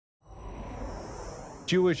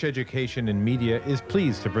Jewish Education in Media is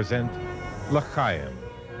pleased to present L'Chaim,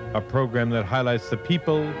 a program that highlights the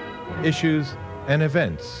people, issues, and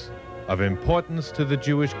events of importance to the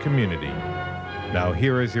Jewish community. Now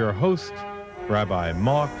here is your host, Rabbi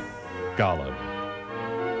Mark Golub.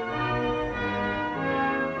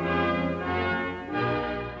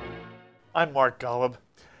 I'm Mark Golub,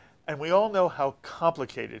 and we all know how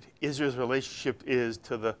complicated Israel's relationship is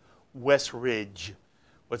to the West Ridge,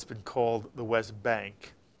 what's been called the West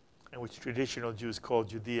Bank, and which traditional Jews call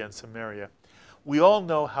Judea and Samaria. We all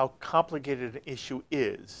know how complicated an issue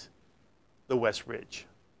is the West Ridge.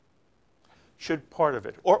 Should part of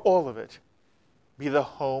it, or all of it, be the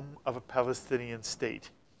home of a Palestinian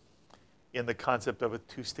state in the concept of a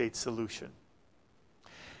two-state solution?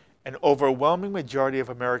 An overwhelming majority of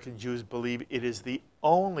American Jews believe it is the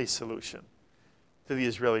only solution to the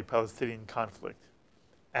Israeli-Palestinian conflict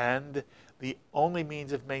and the only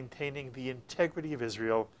means of maintaining the integrity of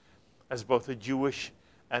Israel as both a Jewish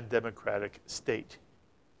and democratic state.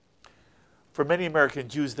 For many American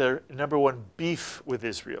Jews, their number one beef with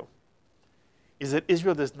Israel is that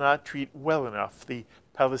Israel does not treat well enough the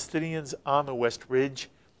Palestinians on the West Ridge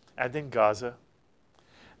and in Gaza,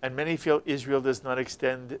 and many feel Israel does not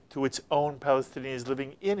extend to its own Palestinians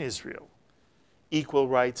living in Israel equal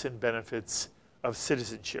rights and benefits of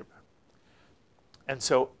citizenship. And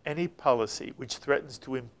so any policy which threatens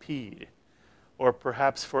to impede or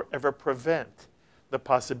perhaps forever prevent the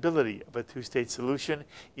possibility of a two-state solution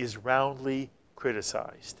is roundly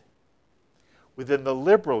criticized. Within the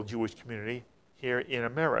liberal Jewish community here in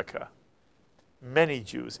America, many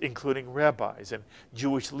Jews, including rabbis and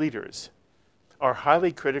Jewish leaders, are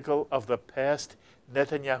highly critical of the past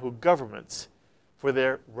Netanyahu governments for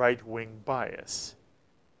their right-wing bias.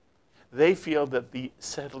 They feel that the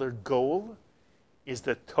settler goal is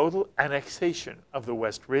the total annexation of the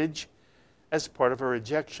West Ridge as part of a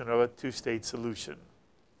rejection of a two-state solution.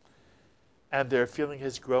 And their feeling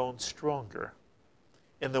has grown stronger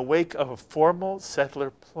in the wake of a formal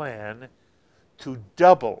settler plan to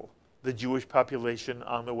double the Jewish population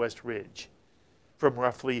on the West Ridge from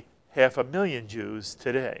roughly 500,000 Jews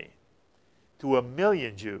today to 1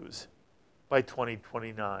 million Jews by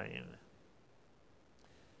 2029.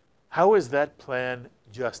 How is that plan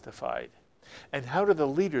justified? And how do the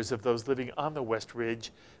leaders of those living on the West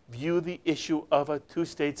Ridge view the issue of a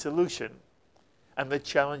two-state solution and the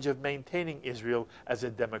challenge of maintaining Israel as a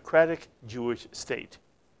democratic Jewish state?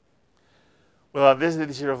 Well, on this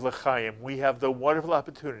edition of L'Chaim, we have the wonderful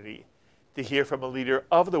opportunity to hear from a leader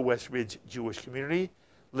of the West Ridge Jewish community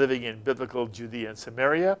living in biblical Judea and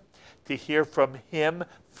Samaria, to hear from him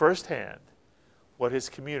firsthand what his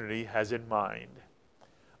community has in mind.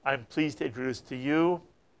 I'm pleased to introduce to you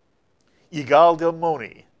Yigal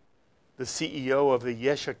Dilmoni, the CEO of the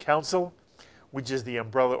Yesha Council, which is the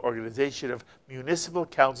umbrella organization of municipal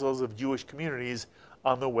councils of Jewish communities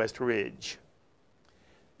on the West Ridge.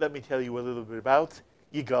 Let me tell you a little bit about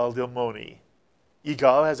Yigal Dilmoni.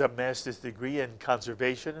 Yigal has a master's degree in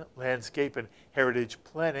conservation, landscape, and heritage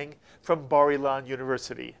planning from Bar-Ilan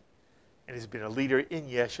University, and has been a leader in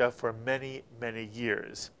Yesha for many, many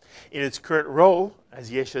years. In its current role as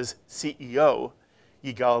Yesha's CEO,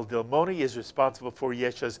 Yigal Dilmoni is responsible for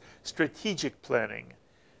Yesha's strategic planning,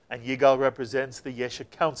 and Yigal represents the Yesha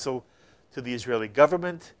Council to the Israeli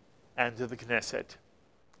government and to the Knesset.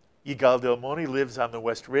 Yigal Dilmoni lives on the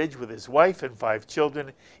West Ridge with his wife and 5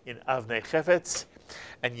 children in Avnei Chefetz.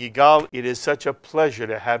 And Yigal, it is such a pleasure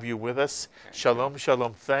to have you with us. Shalom,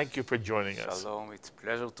 shalom. Thank you for joining us. Shalom. It's a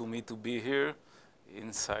pleasure to me to be here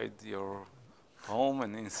inside your home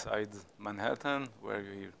and inside Manhattan, where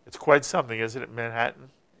you're here. It's quite something, isn't it, Manhattan?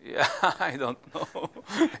 Yeah, I don't know.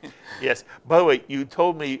 Yes. By the way, you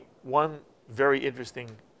told me one very interesting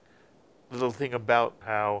little thing about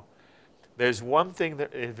how there's one thing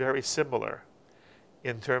that is very similar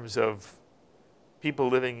in terms of people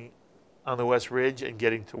living on the West Ridge and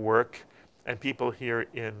getting to work and people here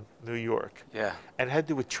in New York. Yeah. And it had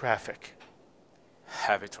to do with traffic.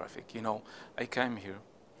 Heavy traffic. You know, I came here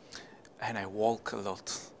and I walk a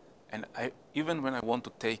lot. And even when I want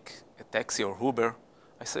to take a taxi or Uber,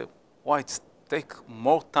 I say, why it's take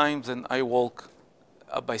more time than I walk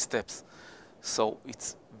by steps. So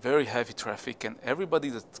it's very heavy traffic, and everybody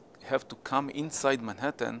that have to come inside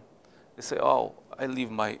Manhattan, they say, oh, I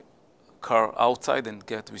leave my car outside and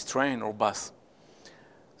get with train or bus.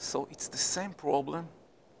 So it's the same problem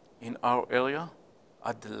in our area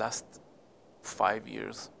at the last 5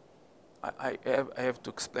 years. I have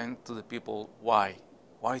to explain to the people why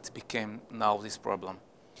it became now this problem.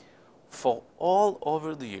 For all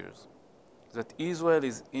over the years that Israel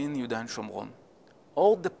is in Judah and Shomron,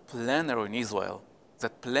 all the planner in Israel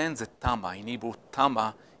that plan the Tama, in Hebrew,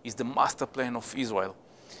 Tama is the master plan of Israel.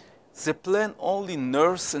 They plan only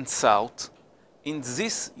north and south. In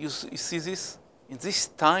this, you see this, in this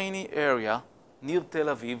tiny area near Tel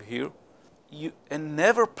Aviv here, and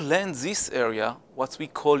never plan this area, what we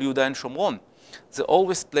call Yehuda and Shomron. They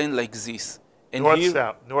always plan like this. And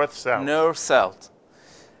North-south, north-south. North-south.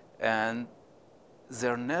 And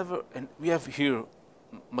they're never, and we have here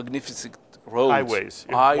magnificent roads. Highways.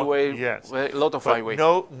 Highway, yes. a lot of highways.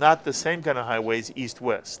 No, not the same kind of highways,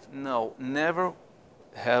 east-west. No, never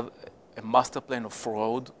have a master plan of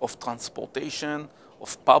road, of transportation,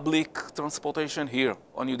 of public transportation here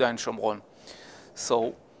on Yehuda and Shomron.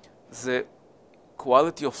 So the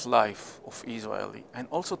quality of life of Israeli and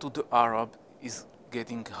also to the Arab is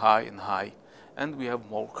getting high and high. And we have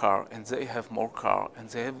more car, and they have more car, and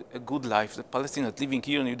they have a good life. The Palestinians living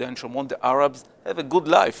here in Yehuda and Shomron, the Arabs have a good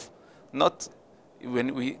life. Not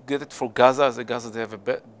when we get it for Gaza, the Gaza they have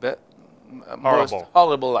a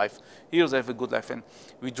horrible life. Here they have a good life, and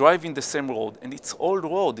we drive in the same road, and it's old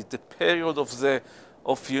road. It's the period of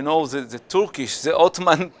the Turkish, the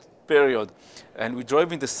Ottoman period, and we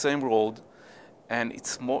drive in the same road, and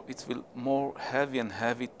it will more heavy and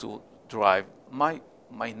heavy to drive. My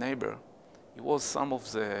neighbor, he was some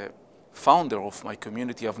of the founder of my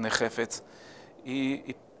community of Nechefetz.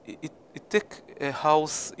 He took a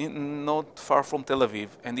house not far from Tel Aviv,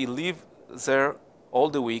 and he lived there all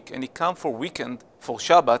the week, and he come for weekend, for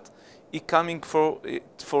Shabbat, he coming for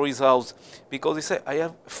his house, because he said, I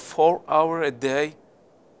have 4 hours a day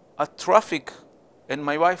at traffic, and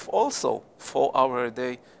my wife also 4 hours a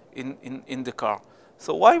day in the car.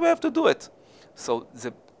 So why we have to do it? So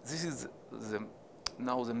this is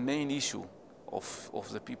now the main issue of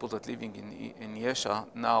the people that living in Yesha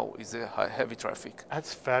now is a heavy traffic.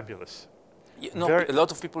 That's fabulous. No, a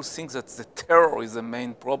lot of people think that the terror is the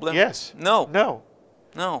main problem. Yes. No. No.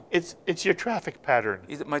 No. It's your traffic pattern.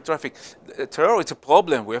 It's my traffic. The terror is a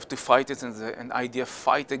problem. We have to fight it, and IDF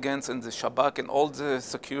fight against, and the Shabak and all the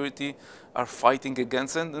security are fighting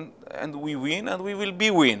against it, and we win, and we will be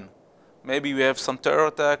win. Maybe we have some terror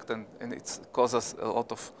attack, and it's causes a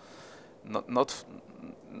lot of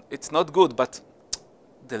it's not good, but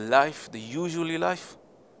the life, the usually life,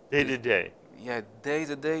 Day to day. Yeah, day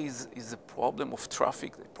to day is a problem of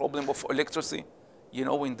traffic, the problem of electricity. You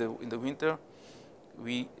know, in the winter,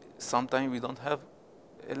 sometimes we don't have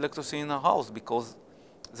electricity in our house because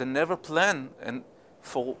they never plan, and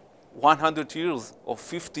for 100 years or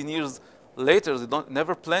 15 years later, they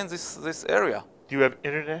never plan this area. Do you have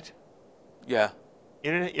internet? Yeah.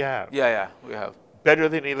 Internet, you have? Yeah, we have. Better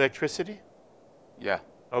than electricity? Yeah.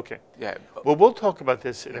 Okay. Yeah. Well, we'll talk about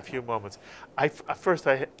this in a few moments. First,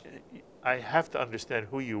 I have to understand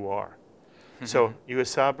who you are. So, you a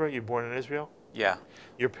Sabra, you're born in Israel? Yeah.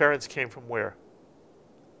 Your parents came from where?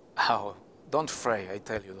 Oh, don't fray, I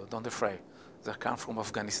tell you, don't fray. They come from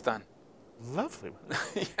Afghanistan. Lovely.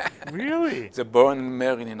 Yeah. Really? They're born and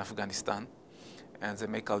married in Afghanistan, and they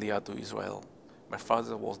make Aliyah to Israel. My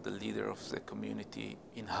father was the leader of the community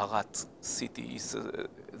in Harat city. It's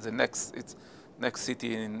the next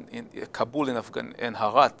city in Kabul and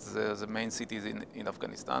Harat, the main cities in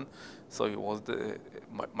Afghanistan. So he was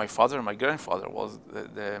my father, my grandfather was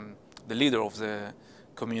the leader of the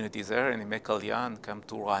community there, and he made Aliyah and came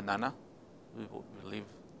to Ra'anana. We lived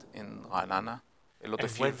in Ra'anana a lot of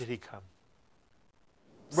years. When did he come?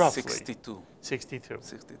 Roughly. 62. 62.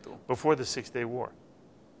 62. Before the 6-Day War.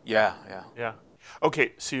 Yeah. Yeah.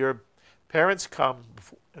 Okay, so your parents come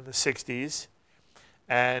in the 60s,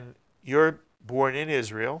 and you're born in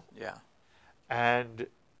Israel. Yeah. And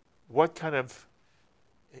what kind of,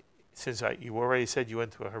 since you already said you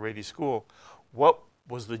went to a Haredi school, what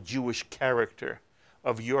was the Jewish character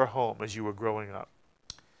of your home as you were growing up?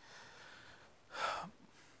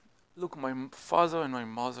 Look, my father and my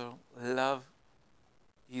mother love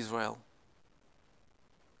Israel.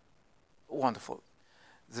 Wonderful.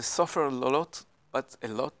 They suffer a lot, but a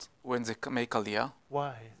lot when they make Aliyah.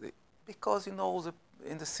 Why? Because, you know,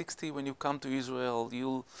 in the 60s, when you come to Israel,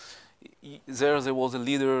 there was a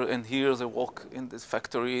leader, and here they work in the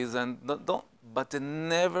factories, and but they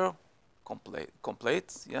never complaining.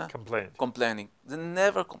 They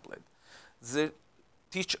never complain. They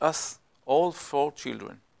teach us, all 4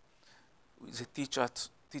 children, they teach us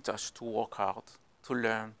to work hard, to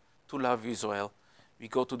learn, to love Israel. We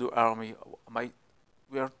go to the army.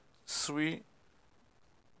 We are 3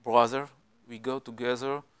 brothers. We go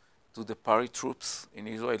together to the paratroops in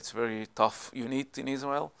Israel. It's a very tough unit in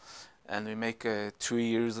Israel. And we make 3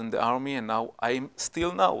 years in the army. And now I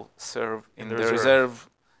still now serve in the reserve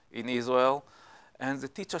in Israel. And they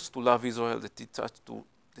teach us to love Israel. They teach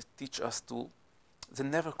us to they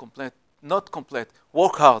never complain, not complain,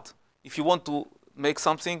 work hard. If you want to make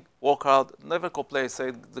something, work hard, never complain,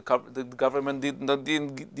 say the government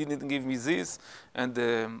didn't give me this, and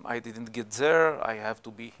I didn't get there, I have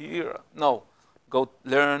to be here. No, go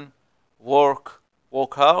learn, work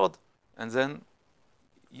hard, and then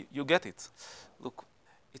you get it. Look,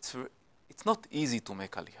 it's not easy to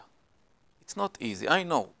make Aliyah. It's not easy, I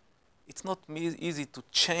know. It's not easy to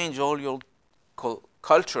change all your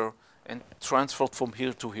culture and transfer from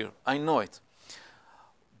here to here. I know it.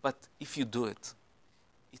 But if you do it,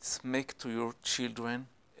 it's make to your children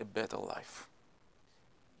a better life.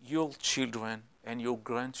 Your children and your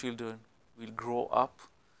grandchildren will grow up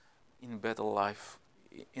in better life,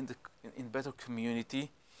 in better community.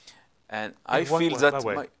 And I feel that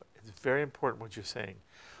it's very important what you're saying.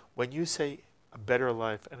 When you say a better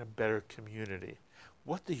life and a better community,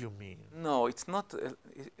 what do you mean? No, it's not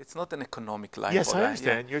an economic life. Yes, I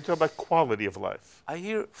understand. Yeah. You're talking about quality of life. I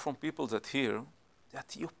hear from people that you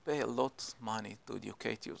pay a lot of money to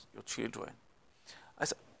educate your children. I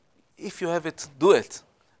say, if you have it, do it.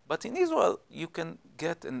 But in Israel, you can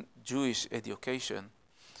get a Jewish education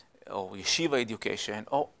or yeshiva education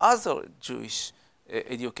or other Jewish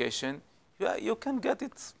education. You can get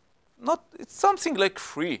it, it's something like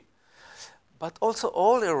free. But also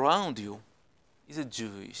all around you is a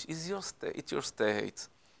Jewish, it's your state,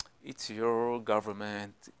 it's your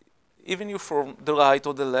government. Even you from the right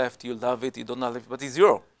or the left, you love it, you don't love it, but it's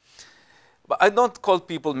yours. But I don't call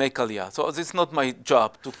people make Aliyah. So it's not my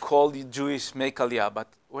job to call the Jewish make Aliyah. But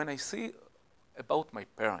when I see about my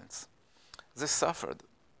parents, they suffered,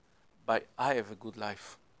 but I have a good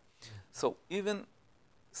life. So even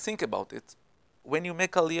think about it. When you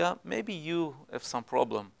make Aliyah, maybe you have some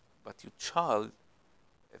problem, but your child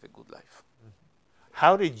have a good life.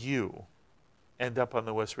 How did you end up on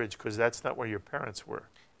the West Ridge? Because that's not where your parents were.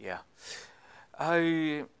 Yeah.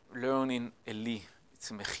 I learned in Eli, it's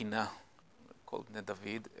a mechina called Bnei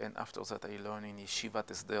David, and after that I learned in Yeshivat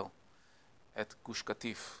Esder at Gush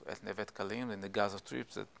Katif, at Nevet Kalim, in the Gaza Strip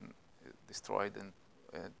that destroyed in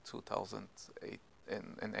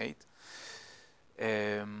 2008.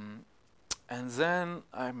 And then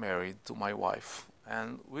I married to my wife,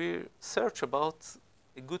 and we searched about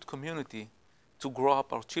a good community to grow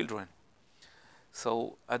up our children.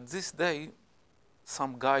 So at this day,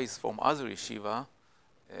 some guys from other yeshiva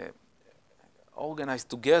organized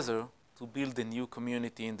together to build a new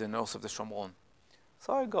community in the north of the Shomron.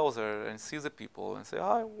 So I go there and see the people and say,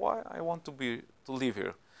 why I want to live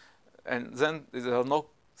here. And then there are no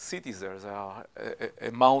cities there. There are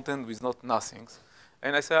a mountain with nothing.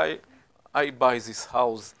 And I say, I buy this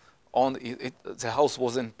house. The house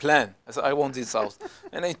wasn't planned. I said, I want this house.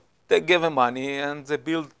 And they gave them money, and they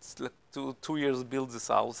built, like 2 years, build this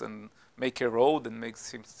house and make a road and make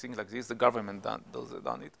things like this. The government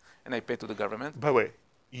done it, and I pay to the government. By the way,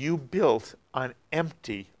 you built on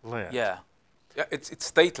empty land. Yeah, it's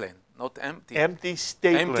state land, not empty. Empty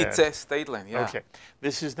state land. Empty state land, yeah. Okay.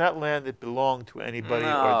 This is not land that belonged to anybody?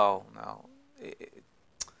 No.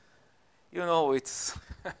 You know, it's,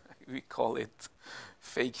 we call it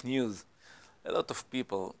fake news. A lot of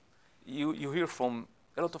people, you hear from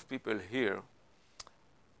a lot of people here,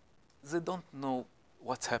 they don't know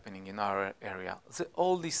what's happening in our area. They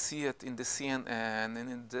only see it in the CNN and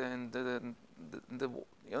in the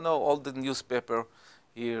all the newspaper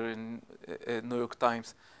here in New York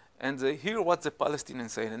Times, and they hear what the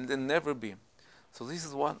Palestinians say, and they never be. So this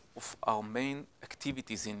is one of our main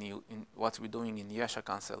activities in what we're doing in Yesha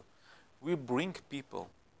Council. We bring people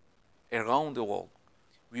around the world.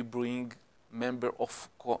 We bring members of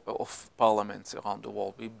parliaments around the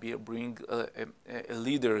world. We bring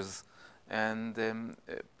leaders and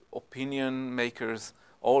opinion makers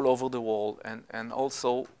all over the world, and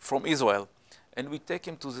also from Israel. And we take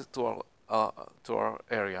them to our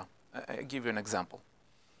area. I give you an example.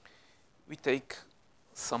 We take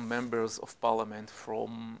some members of parliament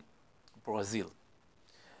from Brazil,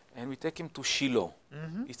 and we take him to Shiloh.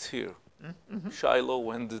 Mm-hmm. It's here. Mm-hmm. Shiloh,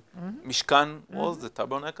 when the Mishkan was, the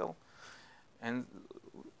tabernacle. And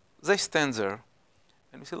they stand there,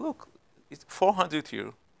 and we say, look, it's 400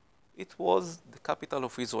 years. It was the capital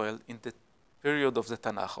of Israel in the period of the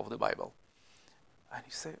Tanakh, of the Bible. And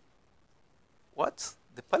you say, what?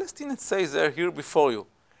 The Palestinians say they're here before you.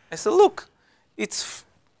 I said, look, it's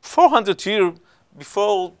 400 years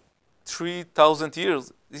before 3,000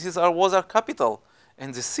 years. This was our capital.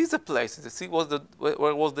 And they see the place. They see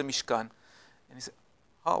where was the Mishkan. And he said,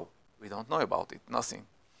 how? We don't know about it, nothing.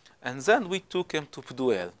 And then we took him to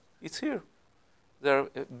Pduel. It's here. There's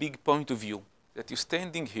a big point of view that you're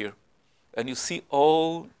standing here and you see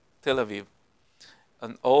all Tel Aviv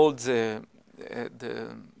and all the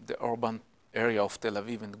the urban area of Tel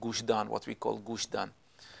Aviv and Gush Dan, what we call Gush Dan.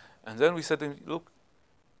 And then we said to him, look,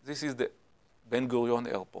 this is the Ben Gurion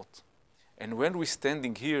airport. And when we're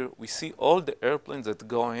standing here, we see all the airplanes that are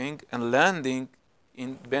going and landing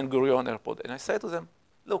in Ben Gurion airport. And I said to them,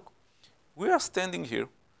 look, we are standing here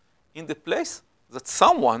in the place that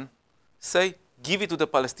someone say, give it to the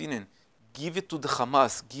Palestinian, give it to the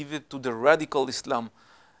Hamas, give it to the radical Islam.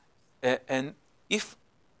 And if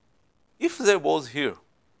there was here,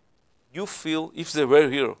 you feel, if they were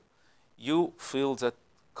here, you feel that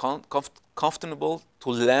comfortable to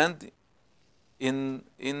land in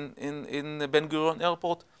Ben Gurion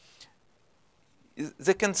airport.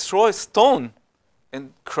 They can throw a stone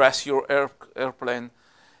and crash your airplane.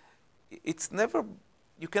 It's never,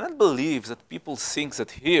 you cannot believe that people think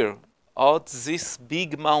that here, out this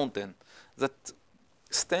big mountain, that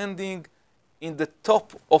standing in the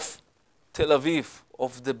top of Tel Aviv,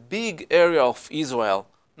 of the big area of Israel,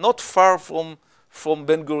 not far from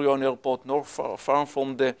Ben Gurion airport, nor far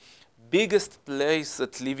from the biggest place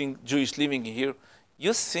that Jewish living here,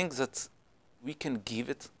 you think that we can give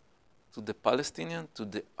it to the Palestinian, to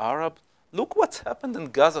the Arab? Look what's happened in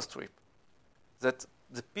Gaza Strip. That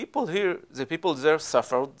the people here, the people there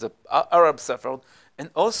suffered, the Arabs suffered, and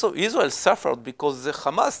also Israel suffered because the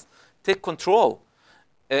Hamas take control.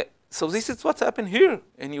 So this is what happened here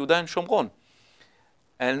in Yehuda and Shomron.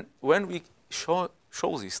 And when we show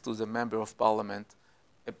this to the member of parliament,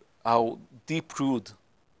 how deep roots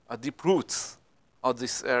of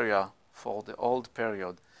this area for the old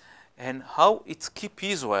period, and how it keep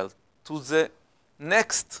Israel to the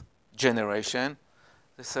next generation,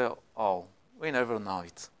 they say, oh, we never know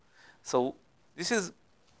it. So this is,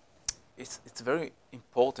 it's very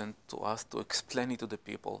important to us to explain it to the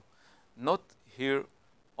people, not hear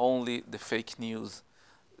only the fake news.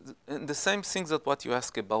 And the same thing that what you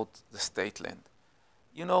ask about the state land.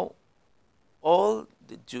 You know, all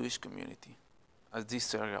the Jewish community at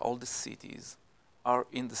this area, all the cities are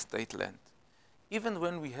in the state land. Even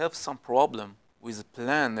when we have some problem with the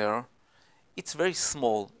plan there, it's very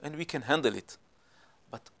small and we can handle it.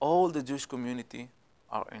 But all the Jewish community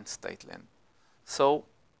are in state land. So,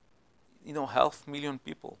 you know, 500,000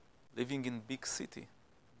 people living in big city,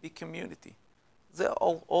 big community. They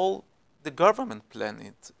all the government plan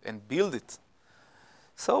it and build it.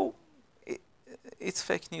 So it's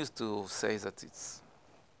fake news to say that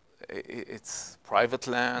it's private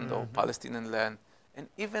land or Palestinian land. And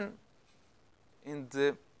even in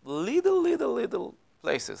the little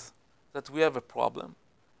places that we have a problem,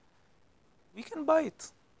 we can buy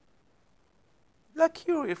it. Like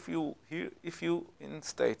here, if you in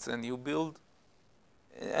States and you build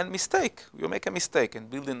and you make a mistake and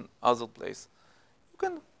build in other place, you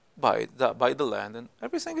can buy the land and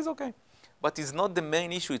everything is okay. But it's not the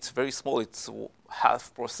main issue. It's very small. It's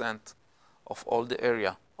 0.5% of all the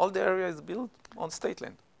area. All the area is built on state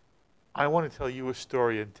land. I want to tell you a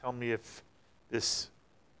story and tell me if this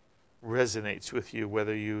resonates with you,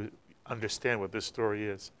 whether you understand what this story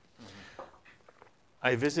is.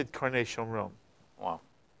 I visit Karnei Shomron. Wow.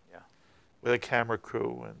 Yeah. With a camera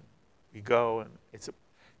crew, and we go, and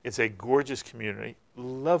it's a gorgeous community,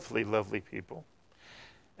 lovely, lovely people.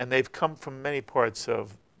 And they've come from many parts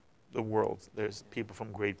of the world. There's people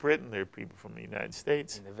from Great Britain, there are people from the United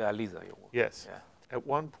States. In the valleys are you? Yes. Yeah. At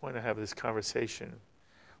one point I have this conversation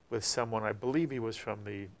with someone, I believe he was from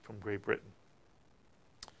Great Britain.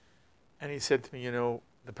 And he said to me, you know,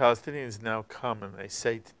 the Palestinians now come and they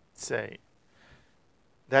say,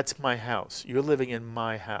 that's my house. You're living in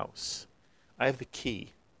my house. I have the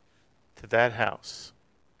key to that house.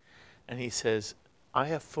 And he says, I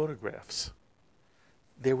have photographs.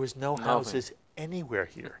 There was no houses anywhere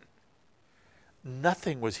here.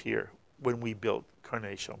 Nothing was here when we built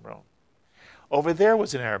Karnei Shomron. Over there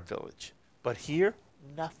was an Arab village, but here,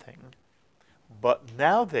 nothing. But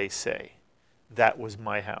now they say, that was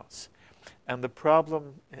my house. And the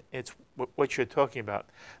problem, it's what you're talking about.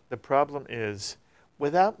 The problem is,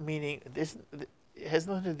 without meaning, it has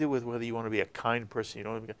nothing to do with whether you want to be a kind person. You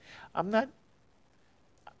don't want to be,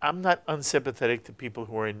 I'm not unsympathetic to people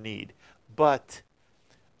who are in need, but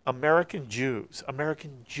American Jews,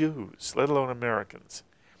 let alone Americans,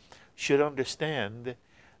 should understand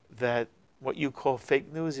that what you call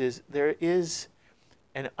fake news is there is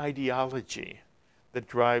an ideology that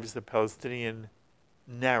drives the Palestinian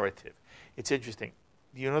narrative. It's interesting.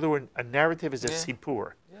 You know the word, a narrative is a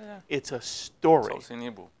sipur. Yeah. It's a story. It's in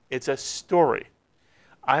Hebrew. It's a story.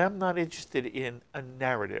 I am not interested in a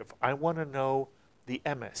narrative. I want to know the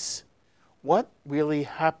emes. What really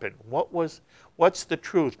happened? What's the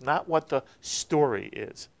truth, not what the story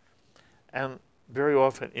is. And very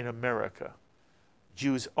often in America,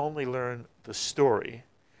 Jews only learn the story,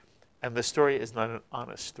 and the story is not an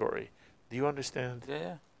honest story. Do you understand?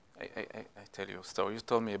 Yeah. I tell you a story. You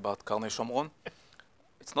told me about Karnei Shomron.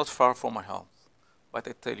 It's not far from my house, but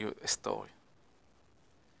I tell you a story.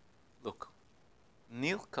 Look,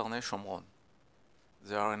 near Karnei Shomron,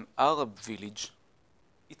 there are an Arab village.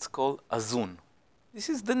 It's called Azun. This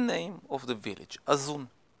is the name of the village, Azun.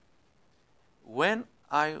 When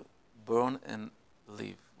I born and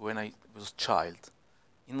live, when I was child,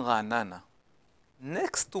 in Ra'anana,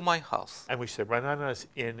 next to my house. And we said Ra'anana is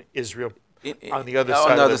in Israel, In- on the other on side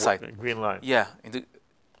the of other the side. Green Line. Yeah,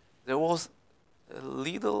 there was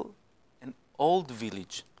an old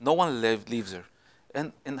village. No one lives there.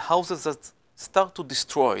 And houses that start to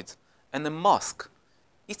destroy it. And a mosque.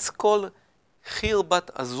 It's called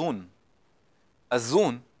Khirbat Azun.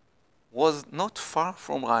 Azun was not far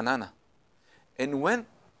from Ra'anana. And when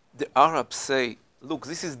the Arabs say, look,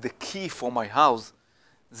 this is the key for my house,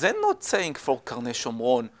 they're not saying for Karnei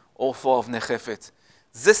Shomron or for Avnei Chefetz.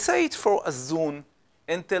 They say it for Azun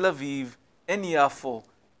and Tel Aviv and Yafo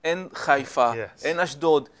and Haifa Yes. and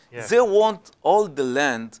Ashdod. Yes. They want all the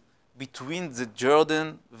land between the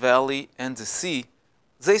Jordan Valley and the sea.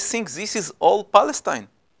 They think this is all Palestine.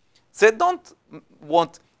 They don't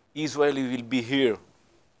want Israeli will be here.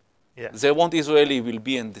 Yeah. They want Israeli will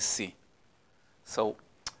be in the sea. So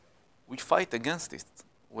we fight against it.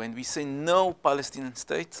 When we say no Palestinian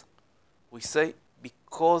state, we say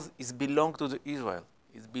because it belongs to the Israel.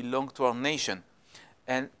 It belongs to our nation.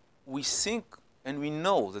 And we think and we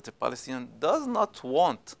know that the Palestinian does not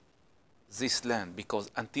want this land because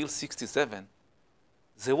until 67,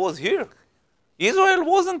 they was here. Israel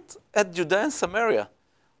wasn't at Judea and Samaria.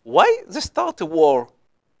 Why they start a war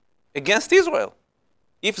against Israel?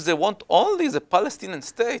 If they want only the Palestinian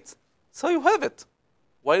state, so you have it.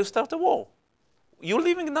 Why you start a war? You're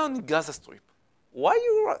living now in Gaza Strip. Why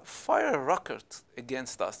you fire a rocket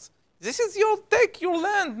against us? This is take your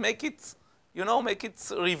land, make it, make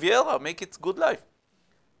it Riviera, make it good life.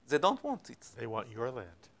 They don't want it. They want your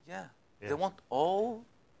land. Yeah. Yes. They want all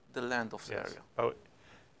the land of the Yes. area. Oh,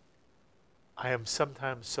 I am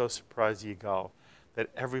sometimes so surprised, Yigal, that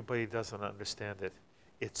everybody doesn't understand it.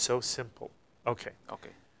 It's so simple. Okay.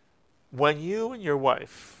 Okay. When you and your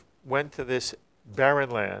wife went to this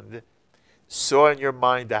barren land, saw in your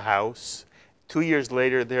mind a house, 2 years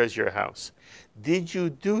later, there's your house. Did you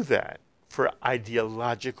do that for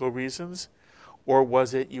ideological reasons, or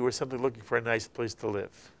was it you were simply looking for a nice place to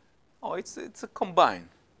live? Oh, it's a combine.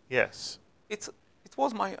 Yes. It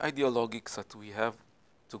was my ideologics that we have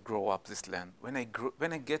to grow up this land. When I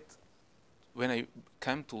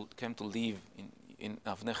came to live in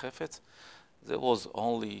Avnei Chefetz, there was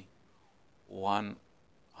only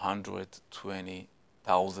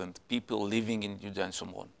 120,000 people living in Judea and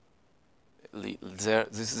Shomron.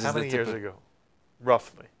 How many years ago,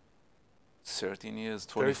 roughly? 13 years,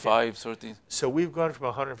 25, 30. So we've gone from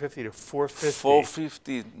 150 to 450.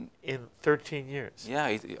 450. In 13 years. Yeah,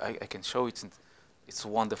 I can show it. It's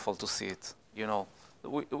wonderful to see it.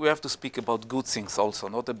 We have to speak about good things also,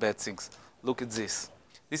 not the bad things. Look at this.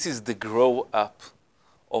 This is the grow up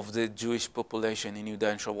of the Jewish population in Judea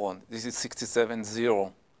and Shomron. This is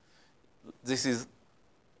 67-0. This is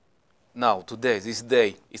now, today, this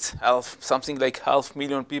day. It's something like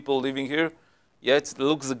 500,000 people living here. Yet it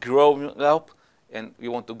looks growing up, and we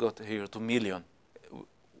want to go here to million.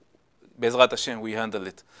 Bezrat Hashem, we handle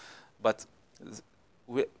it. But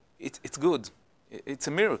it's good. It's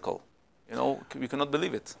a miracle. We cannot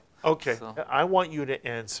believe it. Okay, So. I want you to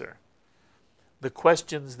answer the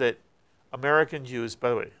questions that American Jews, by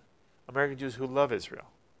the way, American Jews who love Israel,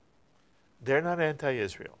 they're not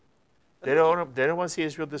anti-Israel. They don't want to see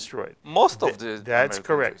Israel destroyed. Most of the That's American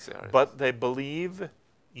correct. Jews are. But they believe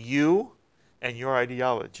you and your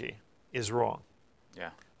ideology is wrong.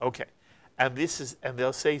 Yeah. Okay. And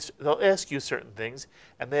they'll ask you certain things,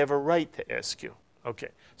 and they have a right to ask you. Okay.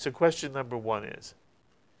 So question number one is,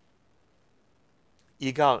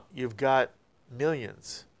 you've got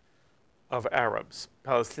millions of Arabs,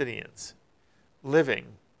 Palestinians, living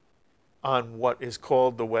on what is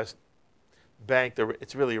called the West Bank.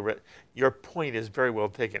 It's really your point is very well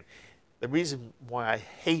taken. The reason why I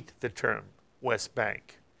hate the term West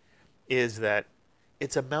Bank is that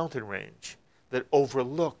it's a mountain range that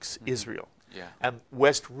overlooks Israel. Yeah. And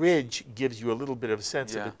West Ridge gives you a little bit of a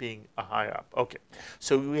sense of Yeah. it being a high up. Okay.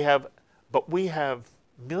 So we have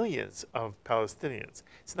millions of Palestinians.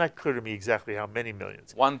 It's not clear to me exactly how many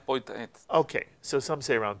millions. 1.8. Okay. So some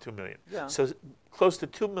say around 2 million. Yeah. So close to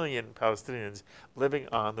 2 million Palestinians living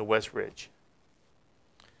on the West Ridge.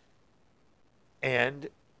 And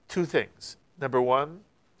two things. Number one,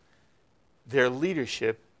 Their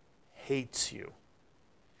leadership hates you.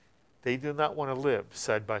 They do not want to live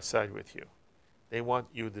side by side with you. They want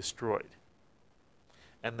you destroyed.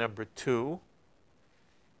 And number two,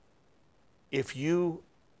 if you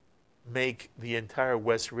make the entire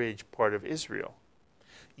West Ridge part of Israel,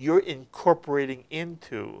 you're incorporating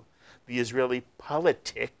into the Israeli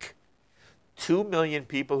politic 2 million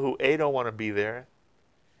people who A, don't want to be there,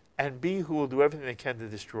 and B, who will do everything they can to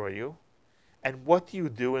destroy you. And what do you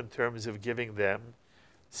do in terms of giving them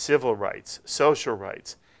civil rights, social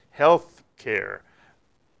rights, health care,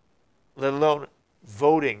 let alone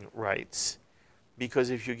voting rights?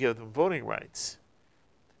 Because if you give them voting rights,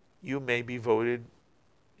 you may be voted,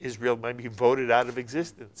 Israel might be voted out of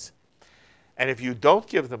existence. And if you don't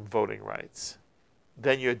give them voting rights,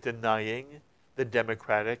 then you're denying the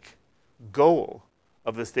democratic goal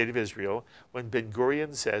of the state of Israel, when Ben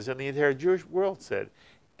Gurion says, and the entire Jewish world said,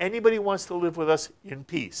 anybody wants to live with us in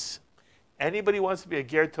peace, anybody wants to be a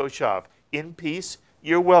ger toshav in peace,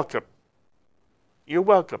 you're welcome. You're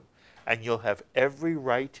welcome. And you'll have every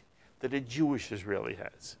right that a Jewish Israeli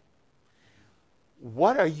has.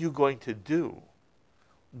 What are you going to do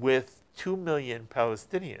with 2 million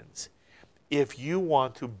Palestinians if you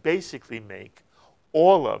want to basically make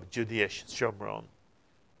all of Judea Shomron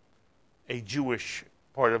a Jewish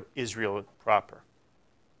part of Israel proper?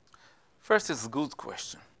 First, it's a good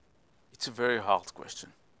question. It's a very hard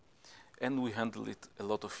question. And we handle it a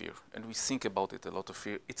lot of here. And we think about it a lot of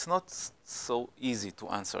here. It's not so easy to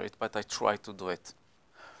answer it, but I try to do it.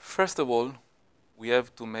 First of all, we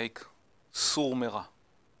have to make sur mera.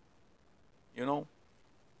 You know,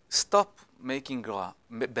 stop making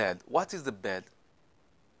bad. What is the bad?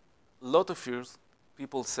 A lot of years,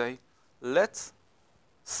 people say, let's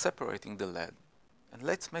separating the land and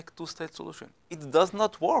let's make two-state solution. It does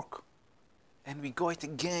not work. And we go it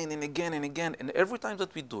again and again and again. And every time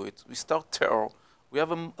that we do it, we start terror. We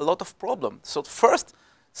have a lot of problems. So first,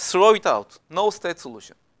 throw it out. No state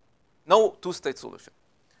solution. No two-state solution.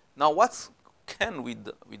 Now, what can we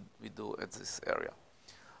do at this area?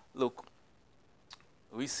 Look,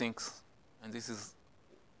 we think, and this is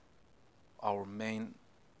our main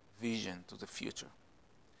vision to the future,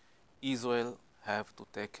 Israel have to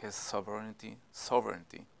take his sovereignty,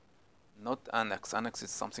 not annex. Annex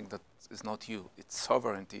is something that is not you. It's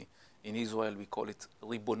sovereignty. In Israel, we call it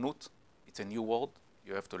ribonut. It's a new word.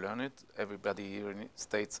 You have to learn it. Everybody here in the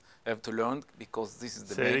States have to learn, because this is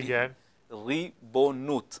the Say it again.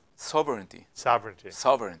 Ribonut, sovereignty. Sovereignty.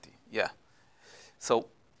 Sovereignty, yeah. So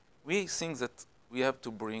we think that we have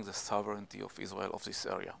to bring the sovereignty of Israel of this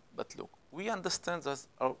area. But look, we understand that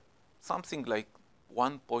something like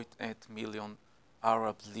 1.8 million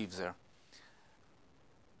Arabs live there.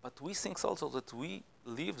 But we think also that we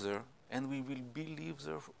live there and we will live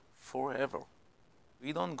there forever.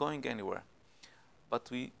 We don't going anywhere. But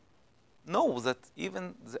we know that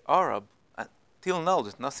even the Arab, till now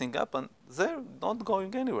that nothing happened, they're not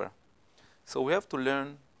going anywhere. So we have to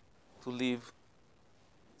learn to live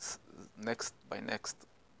next by next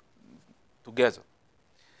together.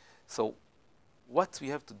 So what we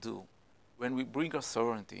have to do when we bring our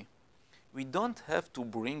sovereignty, we don't have to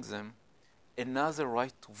bring them another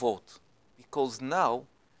right to vote, because now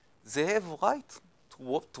they have right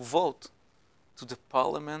to vote to the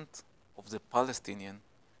parliament of the Palestinian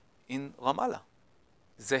in Ramallah.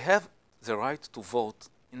 They have the right to vote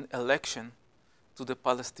in election to the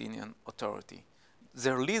Palestinian Authority.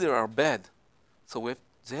 Their leaders are bad, so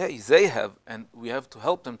they have, and we have to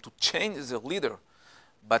help them to change their leader,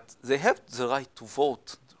 but they have the right to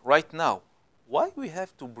vote right now. Why we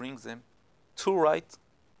have to bring them two rights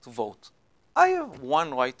to vote? I have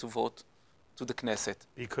one right to vote to the Knesset.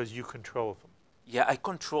 Because you control them. Yeah, I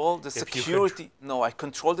control the security. No, I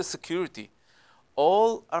control the security.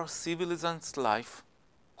 All our citizens' life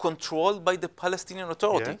controlled by the Palestinian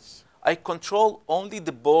Authority. Yes. I control only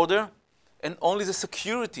the border and only the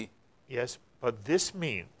security. Yes, but this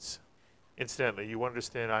means, incidentally, you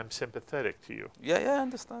understand I'm sympathetic to you. Yeah, I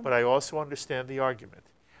understand. But I also understand the argument.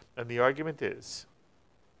 And the argument is,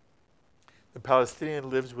 the Palestinian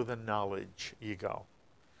lives with a knowledge, Yigal,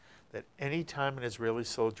 that any time an Israeli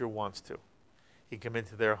soldier wants to, he can come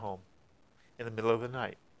into their home in the middle of the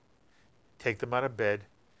night, take them out of bed,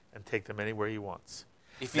 and take them anywhere he wants.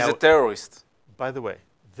 If he's a terrorist. By the way,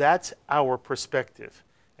 that's our perspective.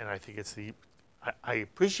 And I think it's I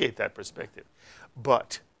appreciate that perspective.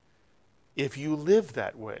 But if you live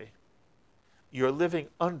that way, you're living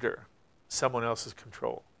under someone else's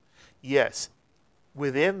control. Yes,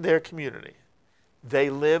 within their community, they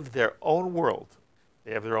live their own world.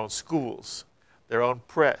 They have their own schools, their own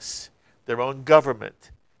press, their own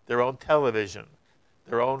government, their own television,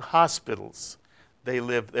 their own hospitals. They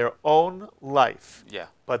live their own life. Yeah.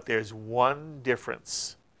 But there's one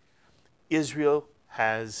difference. Israel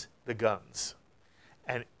has the guns.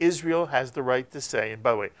 And Israel has the right to say, and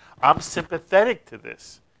by the way, I'm sympathetic to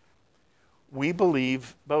this. We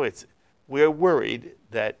believe, we're worried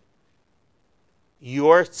that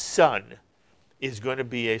your son is going to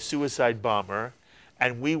be a suicide bomber,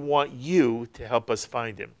 and we want you to help us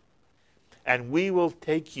find him. And we will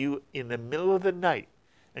take you in the middle of the night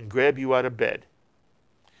and grab you out of bed,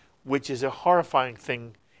 which is a horrifying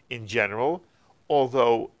thing in general,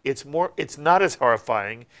 although it's not as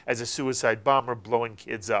horrifying as a suicide bomber blowing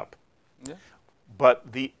kids up. Yeah.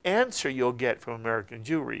 But the answer you'll get from American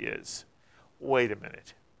Jewry is, wait a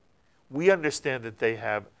minute. We understand that they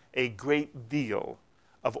have a great deal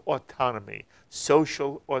of autonomy,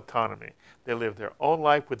 social autonomy. They live their own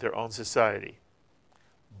life with their own society.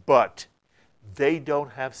 But they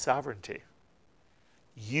don't have sovereignty.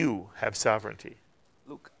 You have sovereignty.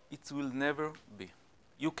 Look, it will never be.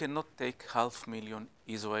 You cannot take 500,000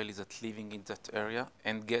 Israelis that living in that area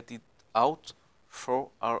and get it out for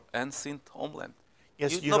our ancient homeland.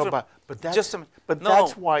 Yes, but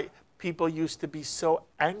that's why people used to be so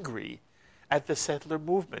angry at the settler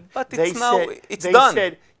movement. But it's done. They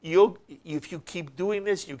said, if you keep doing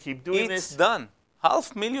this, you keep doing this. It's done.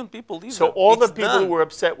 500,000 people live So there. all the people who were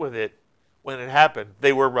upset with it when it happened,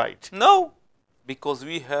 they were right. No, because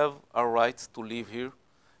we have our rights to live here,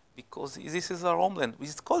 because this is our homeland.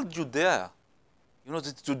 It's called Judea. You know,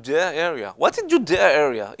 the Judea area. What is Judea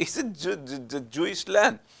area? It's the Jewish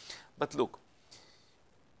land. But look,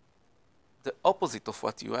 the opposite of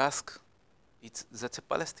what you ask, it's that the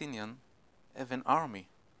Palestinians have an army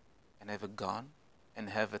and have a gun and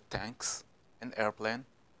have a tanks and airplane.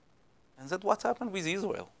 And that's what happened with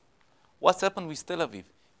Israel. What's happened with Tel Aviv?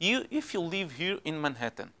 If you live here in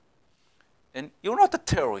Manhattan, and you're not a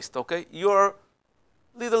terrorist, okay? You're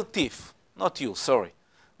a little thief. Not you, sorry.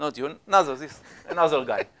 Not you, another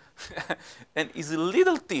guy. And he's a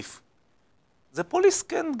little thief. The police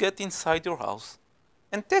can get inside your house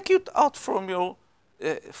and take you out from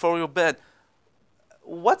your bed.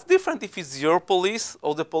 What's different if it's your police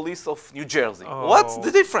or the police of New Jersey? Oh. What's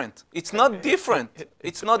the difference? It's not different.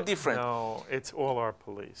 It's not different. No, it's all our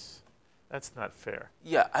police. That's not fair.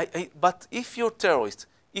 Yeah, but if you're a terrorist,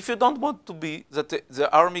 if you don't want to be that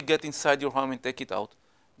the army get inside your home and take it out,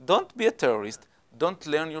 don't be a terrorist. Don't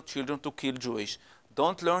learn your children to kill Jewish.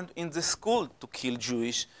 Don't learn in the school to kill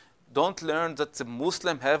Jewish. Don't learn that the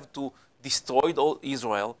Muslim have to destroy all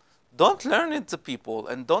Israel. Don't learn it, the people,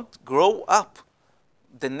 and don't grow up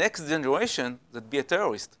the next generation that be a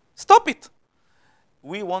terrorist. Stop it.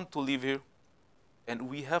 We want to live here, and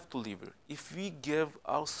we have to live here. If we give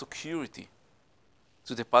our security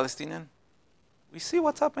to the Palestinian, we see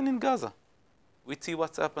what's happened in Gaza. We see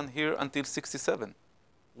what's happened here until 1967.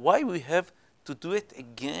 Why we have to do it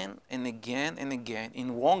again and again and again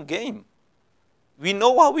in one game? We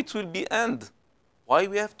know how it will be end. Why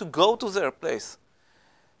we have to go to their place?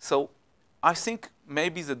 So I think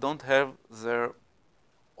maybe they don't have their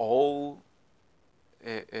all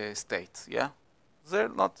states, yeah? They're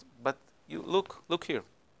not, but you look here.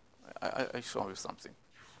 I show you something.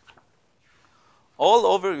 All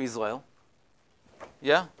over Israel,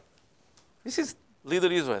 yeah? This is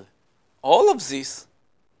Little Israel. All of these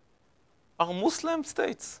are Muslim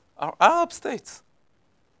states, are Arab states.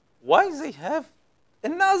 Why they have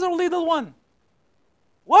another little one?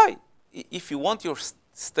 Why? If you want your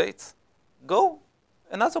states, go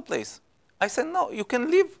another place. I said, no, you can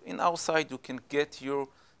live in our side, you can get your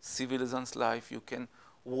civilian's life, you can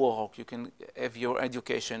work, you can have your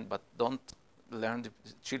education, but don't learn the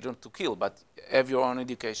children to kill, but have your own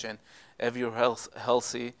education, have your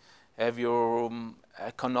healthy, have your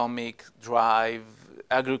economic drive,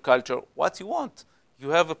 agriculture, what you want. You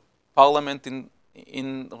have a parliament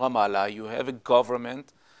in Ramallah, you have a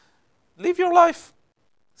government. Live your life.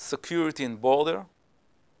 Security and border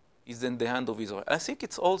is in the hand of Israel. I think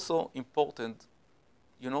it's also important,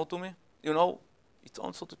 to me, it's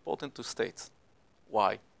also important to states.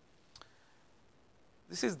 Why?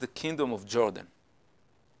 This is the kingdom of Jordan.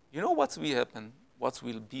 You know what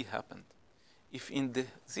will be happened? If in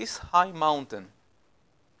this high mountain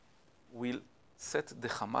will set the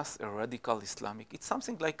Hamas a radical Islamic, it's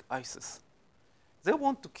something like ISIS. They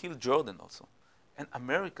want to kill Jordan also. And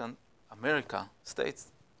America, states,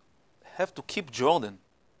 have to keep Jordan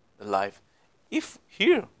alive. If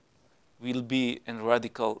here will be a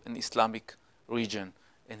radical and Islamic region,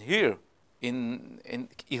 and here in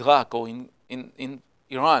Iraq or in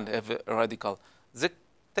Iran have a radical, they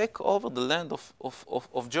take over the land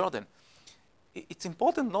of Jordan. it's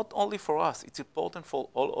important not only for us, it's important for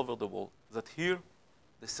all over the world, that here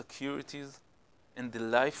the securities and the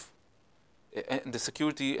life, and the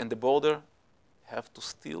security and the border have to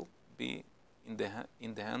still be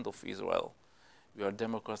in the hand of Israel. We are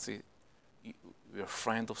democracy, we are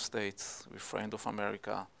friend of states, we're friend of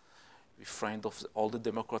America, we're friend of all the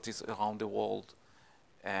democracies around the world,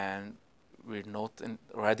 and we're not a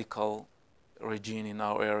radical regime in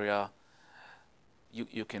our area.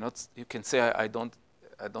 You can say I don't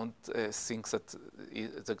think that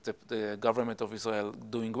the government of Israel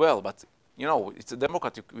doing well, but you know, it's a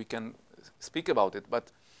democratic, we can speak about it.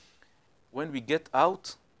 But when we get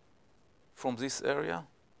out from this area,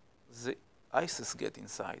 the ISIS get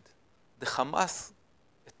inside, the Hamas,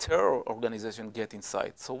 a terror organization, get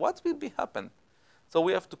inside. So what will be happen? So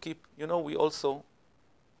we have to keep, you know, we also,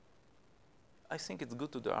 I think it's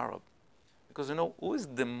good to the Arab, because you know, who is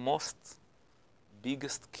the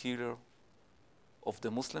biggest killer of the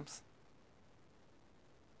Muslims?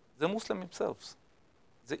 The Muslim themselves.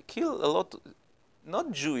 They kill a lot,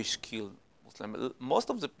 not Jewish kill Muslim, most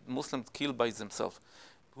of the Muslims kill by themselves.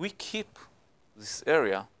 We keep this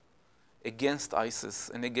area against ISIS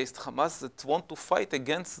and against Hamas that want to fight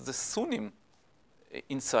against the Sunnis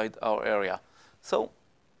inside our area. So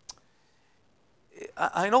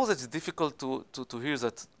I know that it's difficult to hear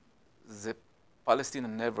that the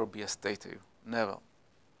Palestinian never be a state here, never.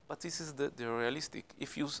 But this is the realistic.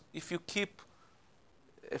 If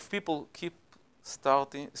people keep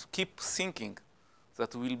thinking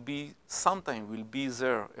that sometime will be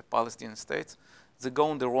there a Palestinian state, they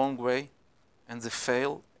go in the wrong way, and they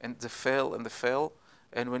fail, and they fail, and they fail,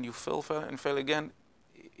 and when you fail and fail again,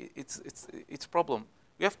 it's problem.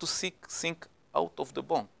 We have to think out of the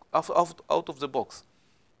box.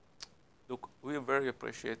 Look, we very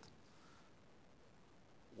appreciate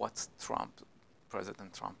what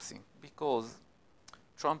President Trump think, because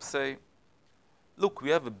Trump say, look, we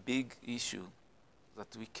have a big issue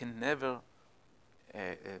that we can never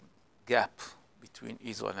gap between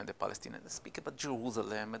Israel and the Palestinians. They speak about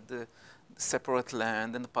Jerusalem and the separate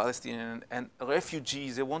land and the Palestinian and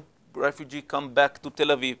refugees. They want refugees come back to Tel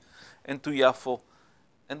Aviv and to Yafo,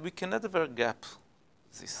 and we can never gap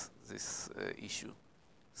this issue.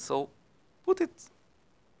 So put it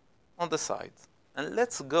on the side, and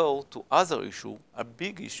let's go to other issue, a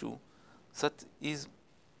big issue that is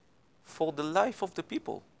for the life of the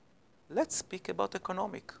people. Let's speak about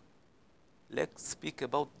economic. Let's speak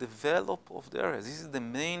about develop of the area. This is the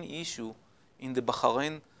main issue in the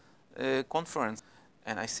Bahrain conference.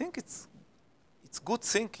 And I think it's good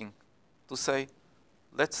thinking to say,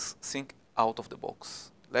 let's think out of the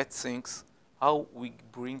box. Let's think how we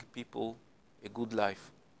bring people a good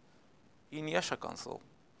life. In Yesha Council,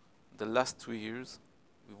 the last 3 years,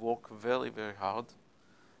 we work very, very hard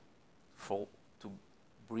to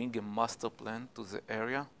bring a master plan to the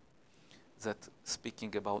area that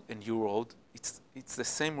speaking about a new road. It's the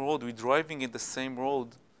same road, we're driving in the same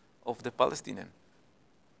road of the Palestinian.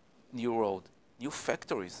 New road, new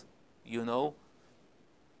factories, you know,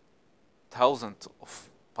 thousands of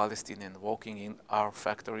Palestinians working in our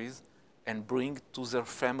factories and bring to their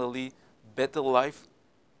family better life.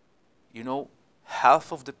 You know,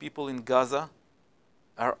 half of the people in Gaza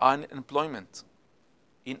are unemployment.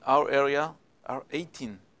 In our area are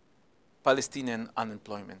 18 Palestinian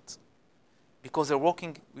unemployment, because they're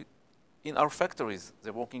working in our factories,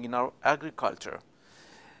 they're working in our agriculture.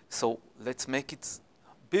 So let's make it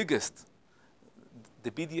biggest.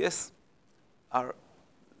 The BDS are,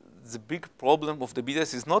 the big problem of the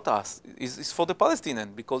BDS is not us, is for the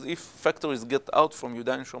Palestinian, because if factories get out from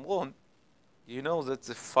Yudan and Shomron, you know that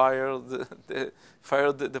they fire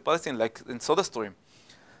the Palestinian, like in SodaStream.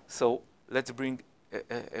 So let's bring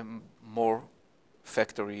more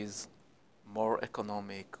factories, more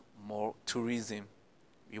economic, more tourism.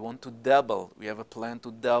 We want to double. We have a plan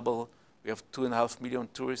to double. We have 2.5 million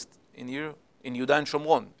tourists in here, in Yudan and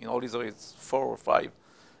Shomron. In all Israel, it's 4 or 5.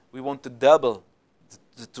 We want to double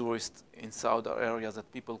the tourists inside our areas, that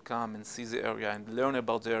people come and see the area and learn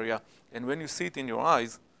about the area. And when you see it in your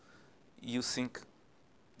eyes, you think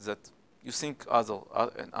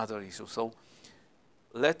other issues. So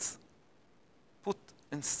let's put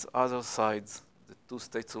in other sides the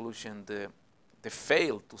two-state solution, the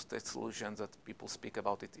failed two-state solution that people speak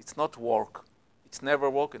about it. It's not work. It's never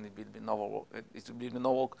work, and it will be never work. It will be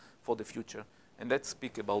no work for the future. And let's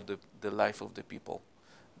speak about the life of the people,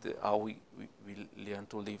 how we learn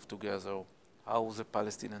to live together, how the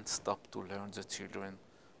Palestinians stop to learn the children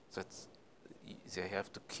that they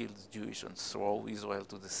have to kill the Jewish and throw Israel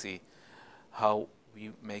to the sea, how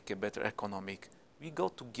we make a better economic. We go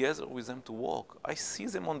together with them to work. I see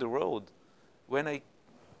them on the road when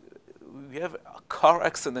we have a car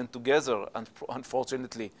accident together,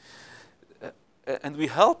 unfortunately, and we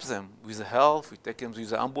help them with the health, we take them with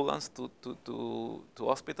the ambulance to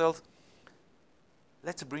hospitals.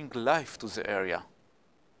 Let's bring life to the area.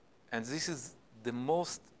 And this is the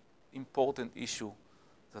most important issue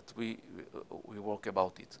that we work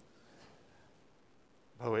about it.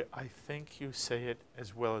 By the way, I think you say it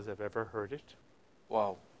as well as I've ever heard it.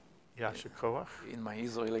 Wow. Yesha Council. In my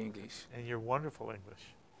Israeli English. And your wonderful English.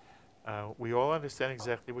 We all understand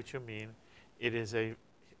exactly what you mean. It is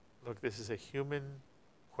look, this is a human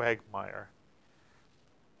quagmire.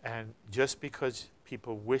 And just because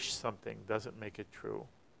people wish something doesn't make it true.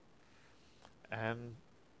 And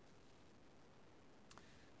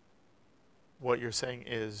what you're saying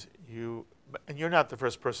is and you're not the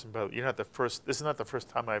first person, but this is not the first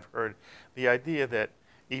time I've heard the idea that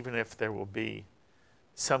even if there will be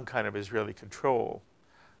some kind of Israeli control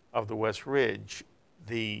of the West Ridge,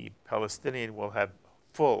 the Palestinian will have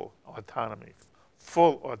full autonomy,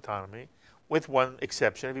 with one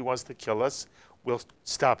exception. If he wants to kill us, we'll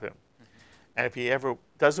stop him. And if he ever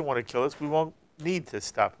doesn't want to kill us, we won't need to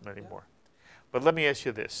stop him anymore. But let me ask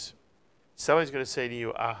you this. Somebody's going to say to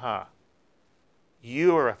you, aha,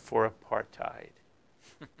 you're for apartheid.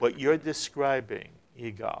 What you're describing,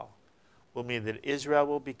 Yigal, will mean that Israel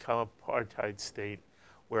will become an apartheid state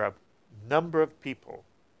where a number of people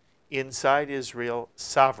inside Israel,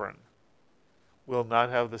 sovereign, will not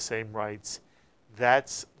have the same rights.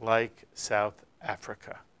 That's like South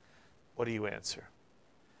Africa. What do you answer?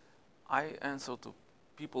 I answer to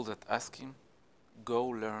people that ask him,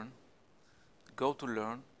 go to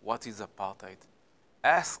learn what is apartheid.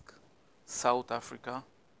 Ask South Africa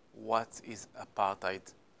what is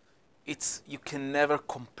apartheid. You can never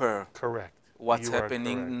compare. Correct. What's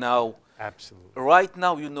happening now. Absolutely. Right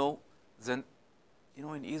now, then,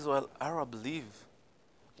 in Israel,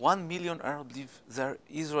 1 million Arabs live their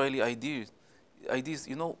Israeli ideas.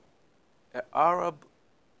 Arab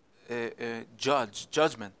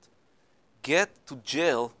judgment get to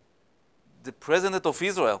jail the president of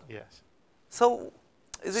Israel. Yes. So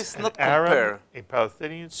this is not compare. A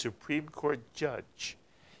Palestinian Supreme Court judge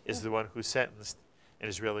is the one who sentenced an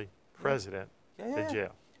Israeli president to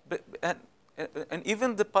jail. And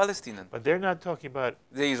even the Palestinian. But they're not talking about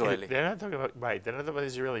the Israeli. They're not talking about They're not talking about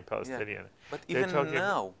Israeli Palestinian. Yeah. But even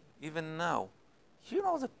now,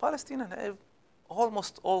 the Palestinians have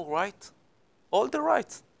almost all the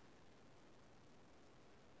rights.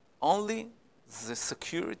 Only the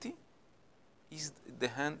security is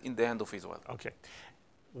in the hand of Israel. Okay.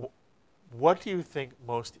 What do you think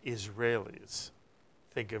most Israelis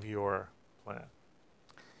think of your plan?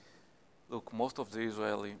 Look, most of the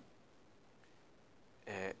Israeli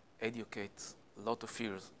educate a lot of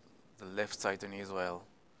fears. The left side in Israel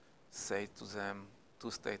say to them,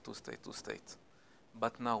 two state.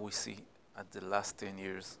 But now we see at the last 10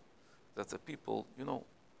 years that the people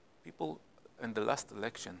in the last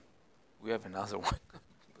election, we have another one,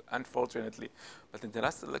 unfortunately, but in the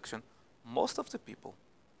last election, most of the people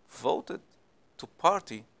voted to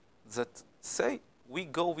party that say we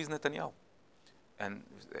go with Netanyahu. And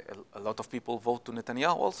a lot of people vote to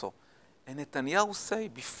Netanyahu also. And Netanyahu say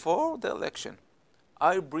before the election,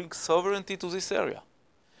 I bring sovereignty to this area.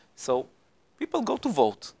 So people go to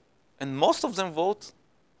vote, and most of them vote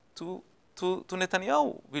to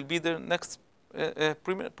Netanyahu, will be the next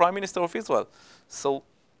Prime Minister of Israel. So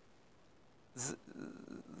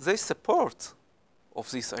they support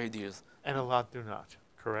of these ideas. And a lot do not,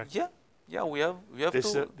 correct? Yeah, we have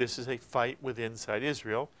This is a fight within inside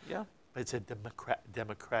Israel. Yeah. It's a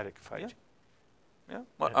democratic fight. Yeah.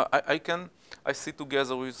 Well, I sit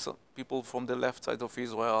together with some people from the left side of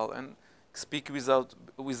Israel and speak with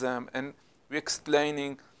them, and we're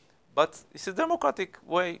explaining. But it's a democratic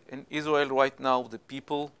way in Israel right now. The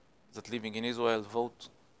people that living in Israel vote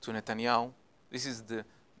to Netanyahu. This is the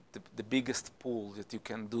biggest pool that you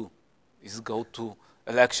can do, is go to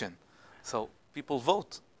election. So people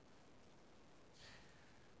vote.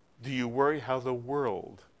 Do you worry how the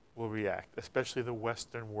world will react, especially the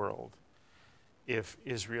Western world, if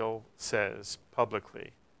Israel says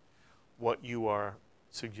publicly what you are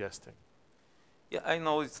suggesting? Yeah, I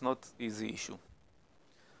know it's not an easy issue.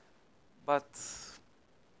 But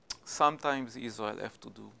sometimes Israel have to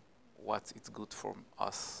do what is good for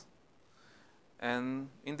us. And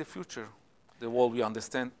in the future, the world will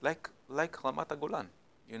understand, like Ramat Golan,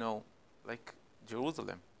 like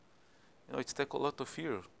Jerusalem. It takes a lot of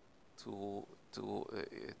fear to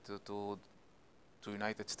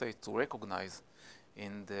United States to recognize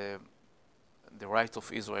in the rights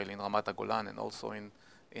of Israel in Ramat Golan and also in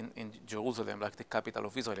in Jerusalem, like the capital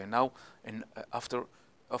of Israel. And now, after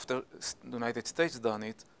the United States done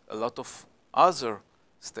it, a lot of other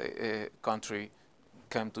country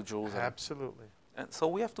came to Jerusalem. Absolutely. And so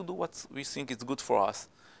we have to do what we think is good for us.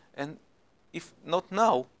 And if not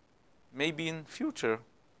now, maybe in future,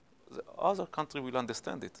 the other country will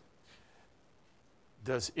understand it.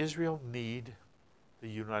 Does Israel need the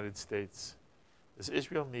United States? Does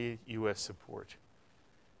Israel need U.S. support?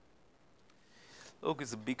 Look,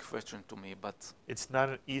 it's a big question to me, but It's not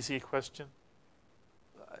an easy question.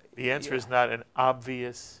 The answer is not an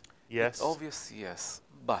obvious yes. It's obvious, yes.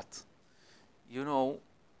 But, you know,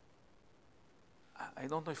 I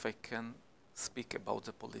don't know if I can speak about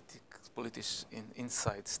the politics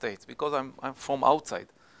inside states, because I'm from outside.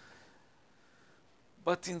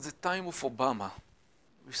 But in the time of Obama,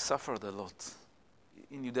 we suffered a lot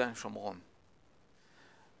in Judea and Shomron.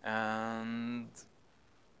 And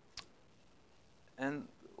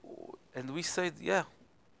we said, yeah,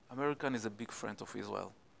 American is a big friend of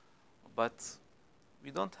Israel, but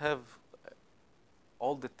we don't have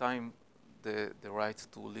all the time the right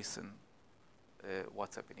to listen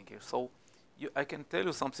what's happening here. So I can tell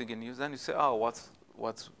you something, and then you say, oh, what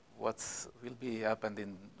will be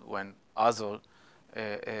happening when other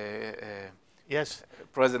yes,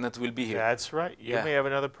 president will be here? That's right. You may have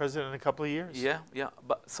another president in a couple of years. Yeah, yeah.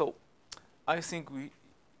 But so I think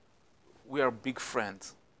we are big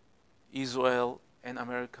friends. Israel and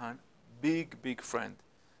American, big friend.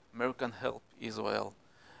 American help Israel.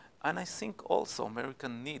 And I think also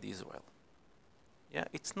American need Israel. Yeah,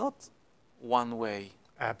 it's not one way.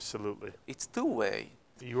 Absolutely. It's two way.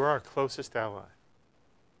 You are our closest ally.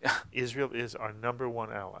 Yeah. Israel is our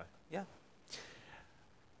 #1 ally. Yeah.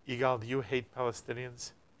 Yigal, do you hate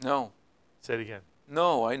Palestinians? No. Say it again.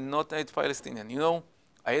 No, I not hate Palestinian. You know,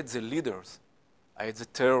 I hate the leaders. I hate the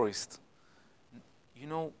terrorists. You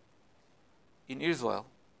know, in Israel,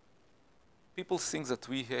 people think that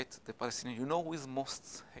we hate the Palestinians. You know who is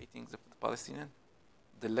most hating the Palestinian?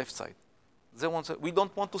 The left side. We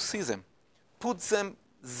don't want to see them. Put them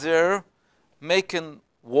there, make a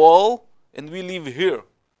wall, and we live here.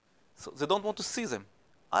 So they don't want to see them.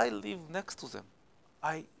 I live next to them.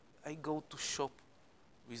 I go to shop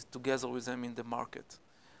together with them in the market.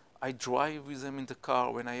 I drive with them in the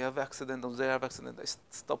car. When I have accident or they have accident, I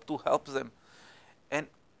stop to help them. And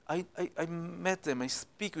I met them, I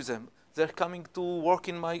speak with them. They're coming to work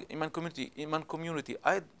in my community.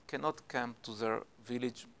 I cannot come to their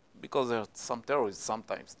village because there are some terrorists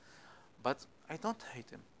sometimes. But I don't hate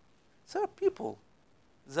them. They are people.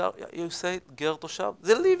 You say, Ger Toshav,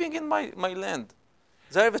 they're living in my land.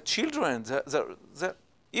 They have children.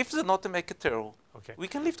 If they're not to make a terror, okay, we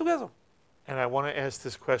can live together. And I want to ask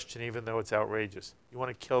this question, even though it's outrageous. You want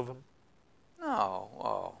to kill them? No.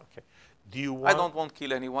 Oh. Okay. Do you want? I don't want to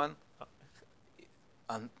kill anyone.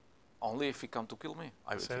 And only if he come to kill me,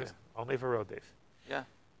 I will kill him. Only for road days. Yeah.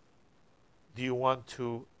 Do you want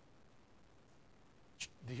to?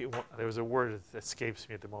 There was a word that escapes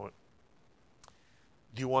me at the moment.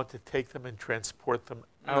 Do you want to take them and transport them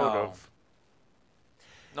out of?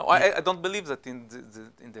 No, I don't believe that in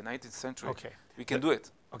the 19th century we can do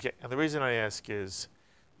it. Okay, and the reason I ask is,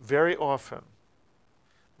 very often,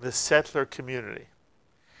 the settler community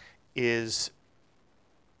is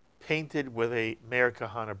painted with a Meir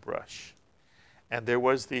Kahana brush. And there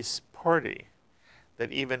was this party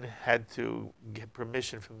that even had to get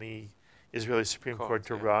permission from the Israeli Supreme Court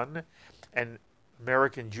to run. And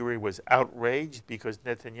American Jewry was outraged because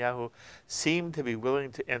Netanyahu seemed to be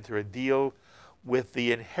willing to enter a deal with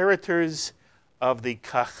the inheritors of the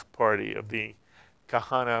Kach party, of the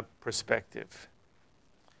Kahana perspective.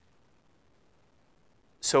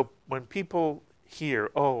 So when people hear,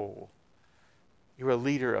 oh, you're a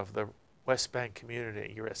leader of the West Bank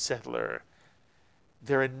community, you're a settler,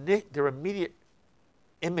 their immediate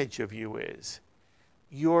image of you is,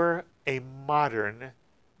 you're a modern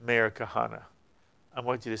Meir Kahana. I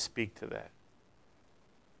want you to speak to that.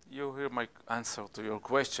 You hear my answer to your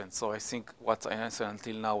question, so I think what I answered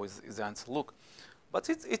until now is the answer. Look, but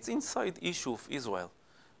it's inside issue of Israel.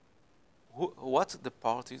 What's the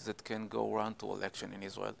parties that can go run to election in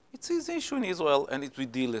Israel? It's his issue in Israel, and we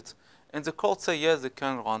deal it. And the court say yes, they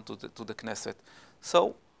can run to the Knesset.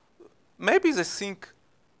 So maybe they think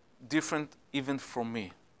different even from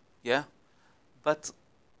me, yeah. But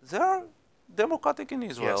they are democratic in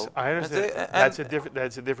Israel. Yes, I understand.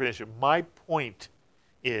 That's a different issue. My point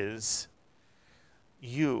is,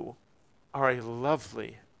 you are a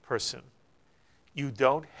lovely person. You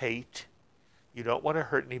don't hate. You don't want to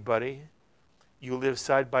hurt anybody. You live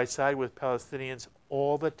side by side with Palestinians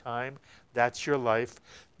all the time. That's your life.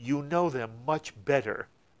 You know them much better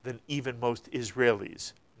than even most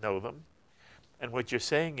Israelis know them. And what you're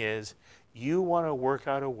saying is you want to work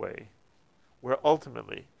out a way where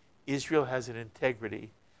ultimately Israel has an integrity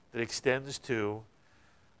that extends to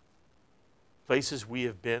places we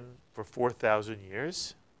have been for 4,000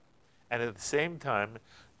 years. And at the same time,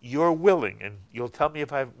 you're willing, and you'll tell me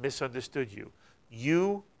if I've misunderstood you,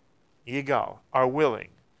 you, Yigal, are willing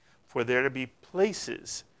for there to be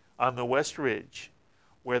places on the West Ridge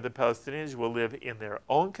where the Palestinians will live in their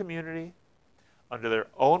own community, under their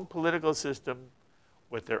own political system,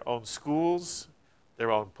 with their own schools,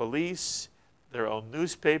 their own police, their own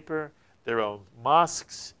newspaper, their own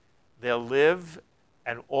mosques. They'll live,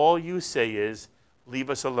 and all you say is, leave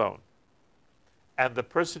us alone. And the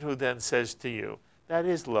person who then says to you, that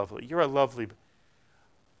is lovely, you're a lovely,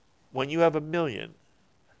 when you have 1 million,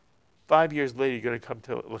 5 years later you're going to come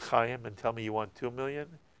to L'chaim and tell me you want 2 million,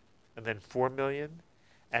 and then 4 million?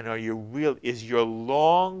 And is your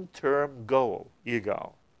long-term goal,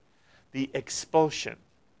 Yigal, the expulsion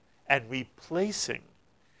and replacing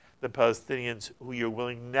the Palestinians who you're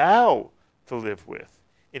willing now to live with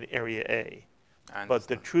in Area A? But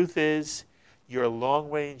the truth is, your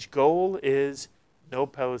long-range goal is no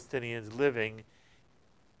Palestinians living,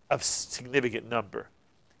 a significant number,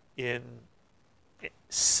 in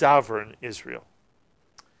sovereign Israel.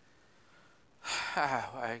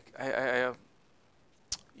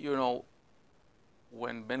 You know,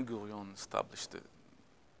 when Ben-Gurion established the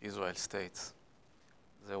Israel states,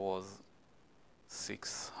 there was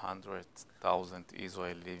 600,000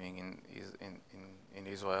 Israel living in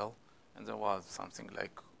Israel, and there was something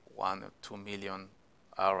like 1 or 2 million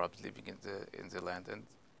Arabs living in the land. And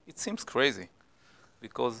it seems crazy,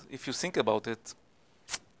 because if you think about it,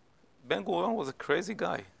 Ben-Gurion was a crazy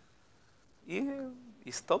guy. He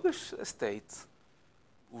established a state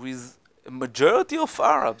with a majority of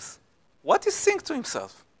Arabs. What he think to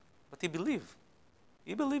himself? But he believed.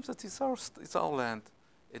 He believed that it's our land,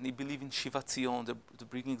 and he believed in Shivat Zion, the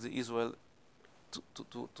bringing the Israel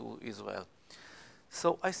to Israel.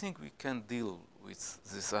 So I think we can deal with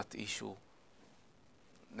that issue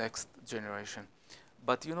next generation.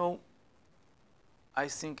 But you know, I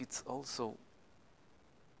think it's also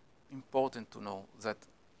important to know that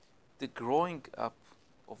the growing up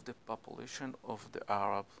of the population of the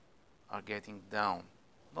Arab are getting down,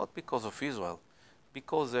 not because of Israel,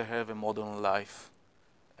 because they have a modern life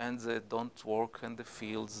and they don't work in the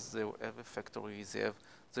fields, they have a factory, they have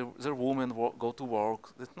their women go to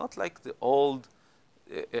work. It's not like the old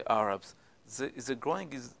Arabs. The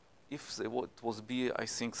growing is, if it was be, I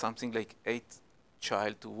think, something like 8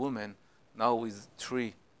 child to woman, now is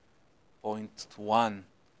 3.1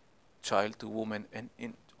 child to woman, and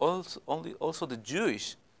also the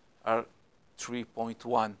Jewish are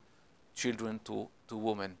 3.1 children to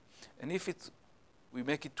women. And if we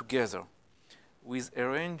make it together with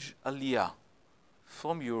arranged aliyah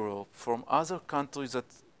from Europe, from other countries that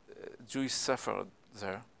Jews suffered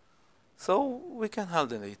there, so we can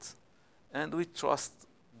handle it. And we trust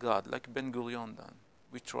God, like Ben-Gurion done.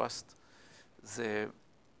 We trust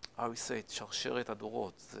how we say it, Sharsheret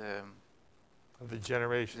Adorot, the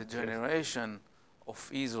generation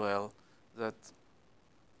of Israel, that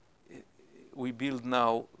we build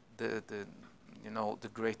now the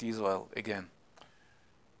great Israel again.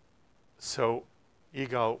 So,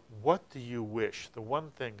 Yigal, what do you wish, the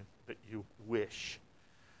one thing that you wish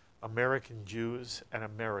American Jews and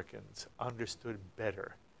Americans understood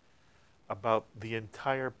better about the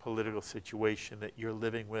entire political situation that you're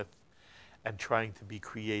living with and trying to be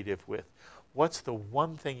creative with? What's the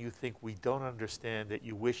one thing you think we don't understand that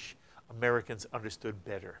you wish Americans understood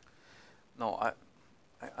better? No,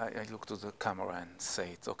 I look to the camera and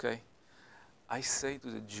say it, okay? I say to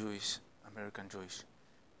the American Jewish,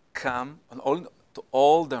 come, and to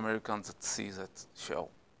all the Americans that see that show,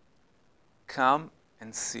 come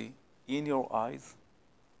and see in your eyes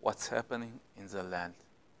what's happening in the land.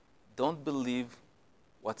 Don't believe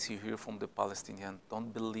what you hear from the Palestinians.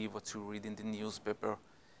 Don't believe what you read in the newspaper.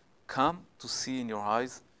 Come to see in your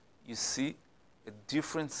eyes. You see a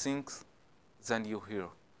different things than you hear.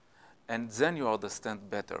 And then you understand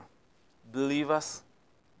better. Believe us,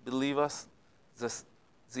 this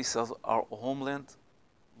is our homeland.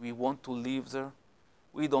 We want to live there.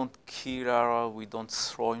 We don't kill Arab, we don't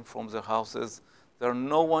throw him from their houses. There are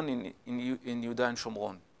no one in Yehuda and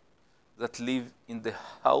Shomron that live in the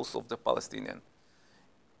house of the Palestinian.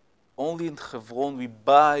 Only in Hebron we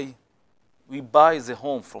buy the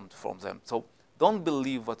home from them. So don't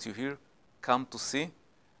believe what you hear, come to see,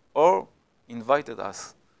 or invited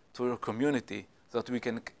us to your community so that we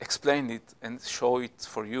can explain it and show it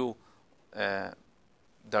for you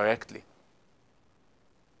directly.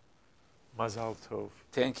 Mazal Tov.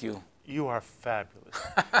 Thank you. You are fabulous.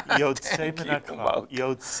 Yotzei min haklal.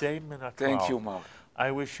 Yotzei min haklal. Thank you, Mark. I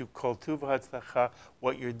wish you kol tuv v'hatzlacha.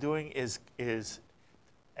 What you're doing is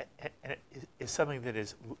something that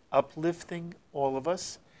is uplifting all of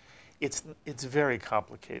us. It's very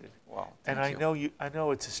complicated. Wow. And I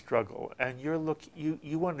know it's a struggle. And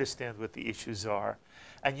you understand what the issues are,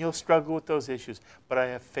 and you'll struggle with those issues. But I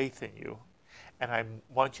have faith in you, and I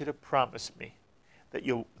want you to promise me that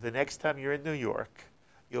the next time you're in New York,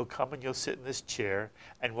 you'll come and you'll sit in this chair,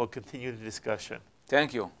 and we'll continue the discussion.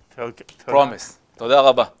 Thank you. Promise. תודה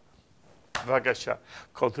רבה. בבקשה.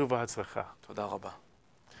 כל טוב והצלחה. תודה רבה.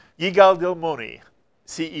 Yigal Dilmoni,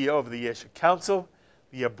 CEO of the Yesha Council,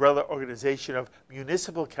 the umbrella organization of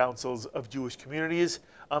municipal councils of Jewish communities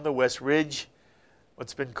on the West Ridge,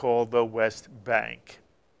 what's been called the West Bank.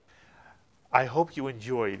 I hope you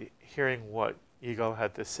enjoyed hearing what Yigal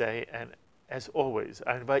had to say, and as always,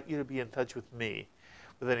 I invite you to be in touch with me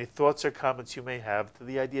with any thoughts or comments you may have to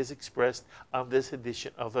the ideas expressed on this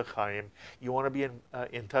edition of the Chaim. You want to be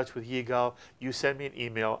in touch with Yigal, you send me an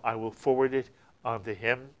email. I will forward it on to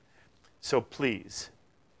him. So please,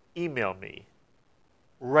 email me,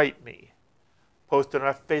 write me, post on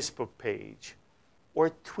our Facebook page,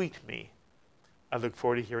 or tweet me. I look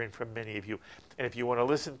forward to hearing from many of you. And if you want to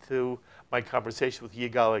listen to my conversation with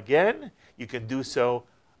Yigal again, you can do so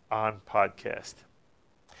on podcast.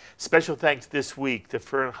 Special thanks this week to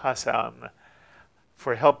Fern Hassan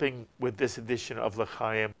for helping with this edition of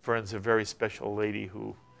L'Chaim. Fern's a very special lady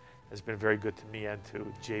who has been very good to me and to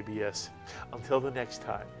JBS. Until the next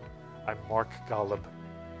time, I'm Mark Golub.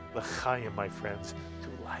 L'Chaim, my friends, to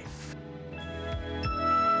life.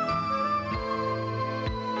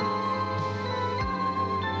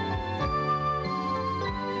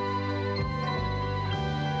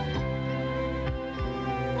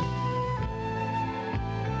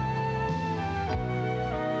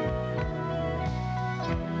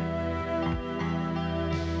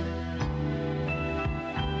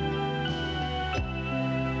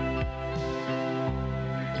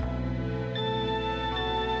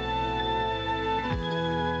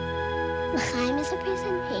 L'Chaim is a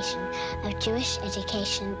presentation of Jewish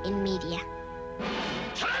education in media.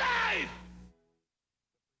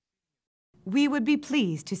 We would be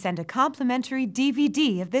pleased to send a complimentary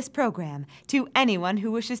DVD of this program to anyone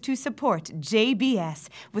who wishes to support JBS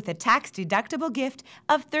with a tax-deductible gift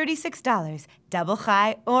of $36, double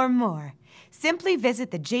chai or more. Simply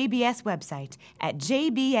visit the JBS website at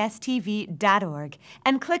jbstv.org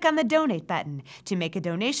and click on the Donate button to make a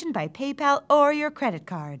donation by PayPal or your credit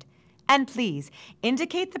card. And please,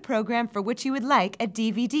 indicate the program for which you would like a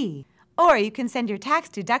DVD. Or you can send your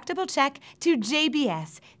tax-deductible check to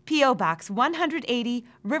JBS, P.O. Box 180,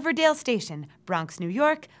 Riverdale Station, Bronx, New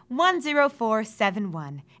York,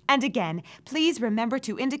 10471. And again, please remember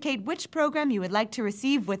to indicate which program you would like to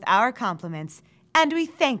receive with our compliments. And we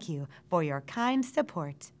thank you for your kind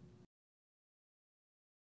support.